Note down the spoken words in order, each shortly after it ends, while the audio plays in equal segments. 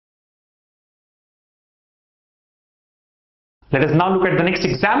Let us now look at the next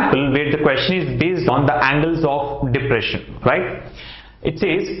example where the question is based on the angles of depression, right? It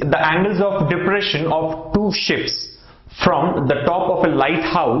says the angles of depression of two ships from the top of a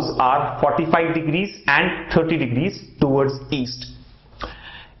lighthouse are 45 degrees and 30 degrees towards east.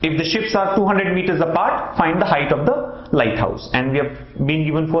 If the ships are 200 meters apart, find the height of the lighthouse. And we have been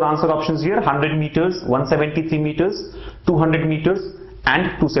given 4 answer options here: 100 meters, 173 meters, 200 meters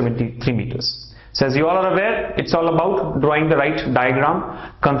and 273 meters. So as you all are aware, it's all about drawing the right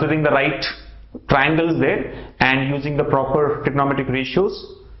diagram, considering the right triangles there and using the proper trigonometric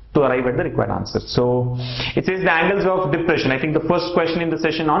ratios to arrive at the required answer. So it says the angles of depression. I think the first question in the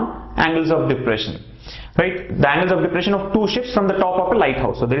session on angles of depression, right? The angles of depression of two ships from the top of a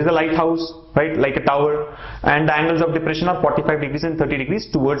lighthouse. So there is a lighthouse, right, like a tower, and the angles of depression are 45 degrees and 30 degrees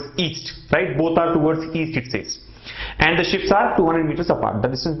towards east, right? Both are towards east, it says. And the ships are 200 meters apart. The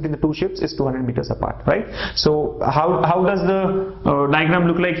distance between the two ships is 200 meters apart, right? So how does the diagram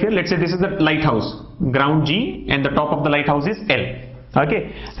look like here? Let's say this is the lighthouse, ground G, and the top of the lighthouse is L.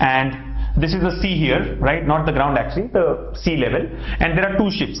 Okay, and this is the sea here, right? Not the ground actually, the sea level. And there are two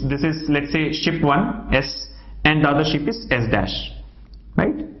ships. This is, let's say, ship 1 S, and the other ship is S dash,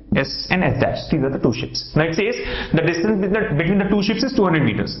 right? S and S dash. These are the two ships. Now it says the distance between the two ships is 200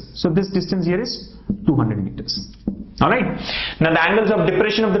 meters. So this distance here is 200 meters. Alright. Now the angles of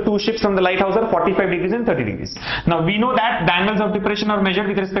depression of the two ships from the lighthouse are 45 degrees and 30 degrees. Now we know that the angles of depression are measured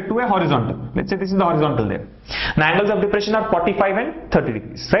with respect to a horizontal. Let's say this is the horizontal there. The angles of depression are 45 and 30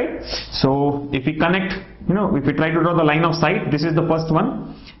 degrees, right? So if we connect, if we try to draw the line of sight, this is the first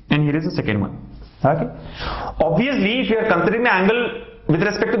one and here is the second one. Okay. Obviously, if you are considering the angle with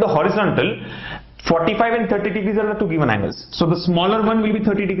respect to the horizontal, 45 and 30 degrees are the two given angles. So the smaller one will be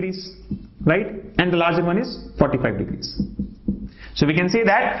 30 degrees, right? And the larger one is 45 degrees. So we can say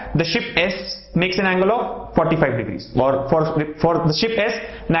that the ship S makes an angle of 45 degrees. Or for the ship S,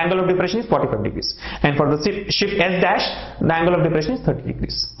 the angle of depression is 45 degrees. And for the ship S dash, the angle of depression is 30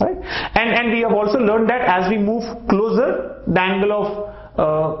 degrees. Right? And we have also learned that as we move closer, the angle of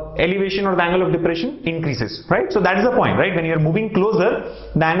elevation or the angle of depression increases, right? So that is the point, right? When you are moving closer,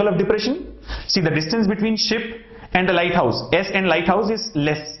 the angle of depression, see the distance between ship and the lighthouse, S and lighthouse is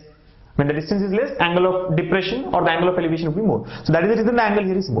less. When the distance is less, angle of depression or the angle of elevation will be more. So that is the reason the angle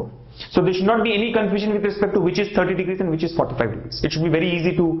here is more. So there should not be any confusion with respect to which is 30 degrees and which is 45 degrees. It should be very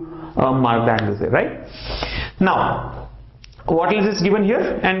easy to mark the angles there, right? Now, what else is given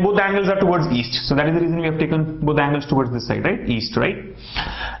here? And both angles are towards east. So that is the reason we have taken both angles towards this side, right? East, right?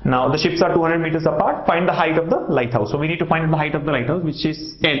 Now the ships are 200 meters apart. Find the height of the lighthouse. So we need to find the height of the lighthouse, which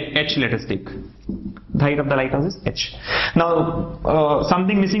is H, let us take. The height of the lighthouse is H. Now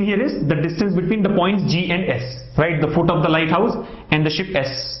something missing here is the distance between the points G and S, right? The foot of the lighthouse and the ship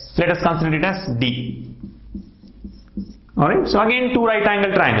S. Let us consider it as D. Alright, so again two right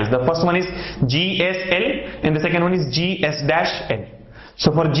angle triangles. The first one is GSL and the second one is GS-L.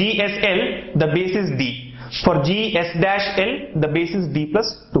 So for GSL, the base is D. For GS-L, the base is D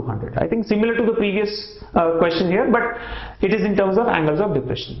plus 200. I think similar to the previous question here, but it is in terms of angles of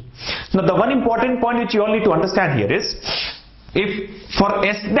depression. Now the one important point which you all need to understand here is, if for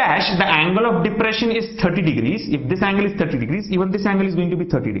S dash the angle of depression is 30 degrees, if this angle is 30 degrees, even this angle is going to be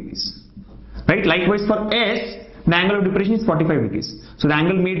 30 degrees. Right? Likewise for S, the angle of depression is 45 degrees. So the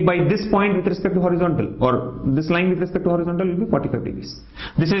angle made by this point with respect to horizontal, or this line with respect to horizontal, will be 45 degrees.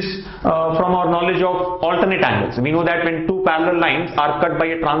 This is from our knowledge of alternate angles. We know that when two parallel lines are cut by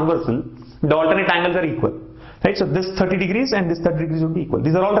a transversal, the alternate angles are equal. Right? So this 30 degrees and this 30 degrees will be equal.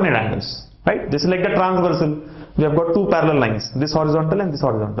 These are alternate angles. Right? This is like the transversal. We have got two parallel lines, this horizontal and this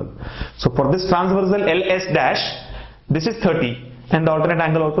horizontal. So for this transversal LS dash, this is 30. And the alternate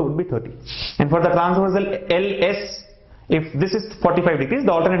angle also would be 30. And for the transversal LS, if this is 45 degrees,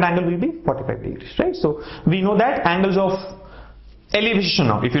 the alternate angle will be 45 degrees, right? So we know that angles of elevation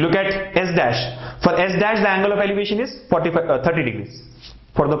now. If you look at S dash, for S dash the angle of elevation is 30 degrees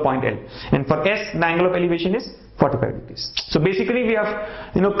for the point L. And for S, the angle of elevation is 45 degrees. So basically we have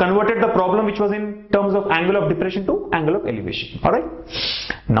converted the problem which was in terms of angle of depression to angle of elevation. Alright.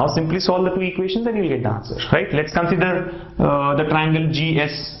 Now simply solve the two equations and you will get the answer. Right. Let's consider the triangle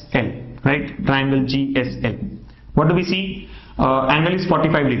GSL. Right. Triangle GSL. What do we see? Angle is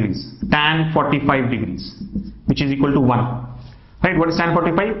 45 degrees. Tan 45 degrees, which is equal to 1. Right. What is tan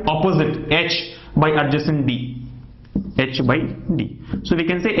 45? Opposite H by adjacent D. H by D. So we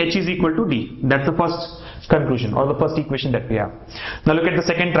can say H is equal to D. That's the first conclusion or the first equation that we have. Now look at the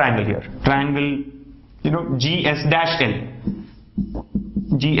second triangle here. Triangle, GS-L.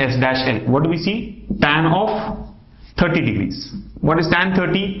 GS-L. What do we see? Tan of 30 degrees. What is tan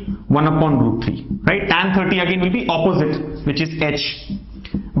 30? 1 upon root 3, right? Tan 30 again will be opposite, which is h.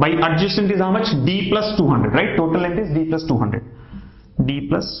 By adjacent is how much? D plus 200, right? Total length is D plus 200. D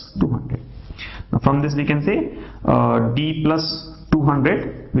plus 200. Now from this we can say D plus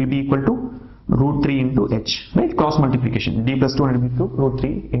 200 will be equal to root 3 into h, right? Cross multiplication. D plus 200 will be equal to root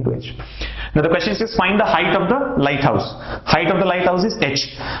 3 into h. Now the question is find the height of the lighthouse. Height of the lighthouse is h,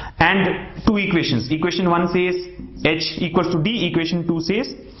 and two equations. Equation 1 says h equals to d. Equation 2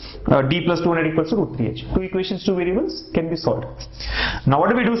 says d plus 200 equals to root 3h. Two equations, two variables can be solved. Now what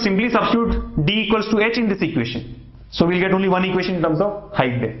do we do? Simply substitute d equals to h in this equation. So we'll get only one equation in terms of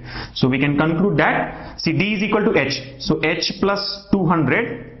height there. So we can conclude that, see, d is equal to h. So h plus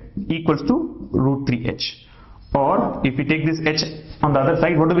 200 equals to root 3h. Or if we take this h on the other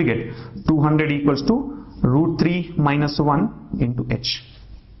side, what do we get? 200 equals to root 3 minus 1 into h.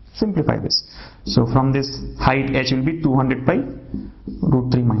 Simplify this. So from this height h will be 200 by root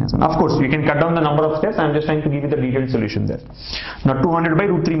 3 minus 1. Of course, we can cut down the number of steps. I am just trying to give you the detailed solution there. Now 200 by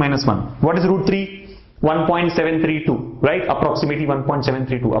root 3 minus 1. What is root 3? 1.732, right? Approximately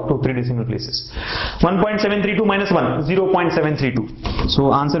 1.732 up to 3 decimal places. 1.732 minus 1, 0.732.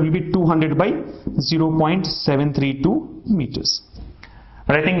 So answer will be 200 by 0.732 meters.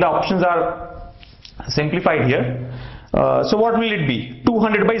 And I think the options are simplified here. So what will it be?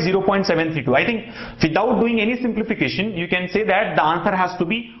 200 by 0.732. I think without doing any simplification, you can say that the answer has to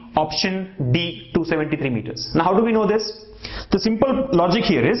be option D, 273 meters. Now how do we know this? The simple logic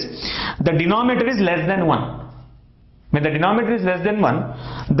here is the denominator is less than 1. When the denominator is less than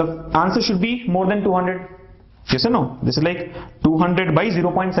 1, the answer should be more than 200. Yes or no? This is like 200 by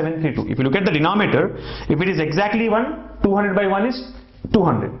 0.732. If you look at the denominator, if it is exactly 1, 200 by 1 is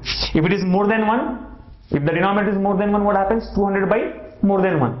 200. If it is more than 1, if the denominator is more than 1, what happens? 200 by more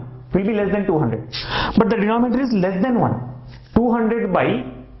than 1 will be less than 200. But the denominator is less than 1. 200 by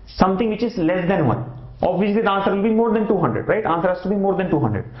something which is less than 1. Obviously the answer will be more than 200, right? Answer has to be more than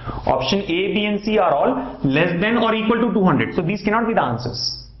 200. Option A, B and C are all less than or equal to 200. So these cannot be the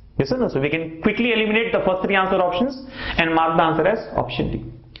answers. Yes or no? So we can quickly eliminate the first three answer options and mark the answer as option D.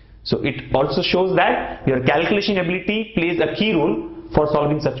 So it also shows that your calculation ability plays a key role for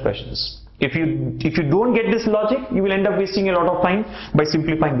solving such questions. If you don't get this logic, you will end up wasting a lot of time by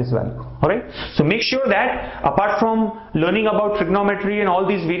simplifying this value. Alright? So make sure that apart from learning about trigonometry and all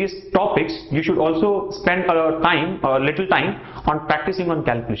these various topics, you should also spend a little time on practicing on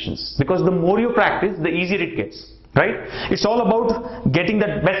calculations. Because the more you practice, the easier it gets. Right? It's all about getting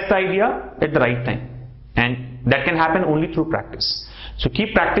the best idea at the right time. And that can happen only through practice. So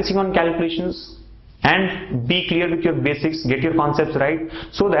keep practicing on calculations and be clear with your basics, get your concepts right,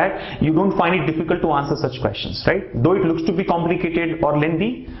 so that you don't find it difficult to answer such questions, right? Though it looks to be complicated or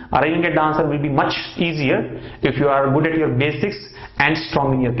lengthy, arriving at the answer will be much easier if you are good at your basics and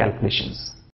strong in your calculations.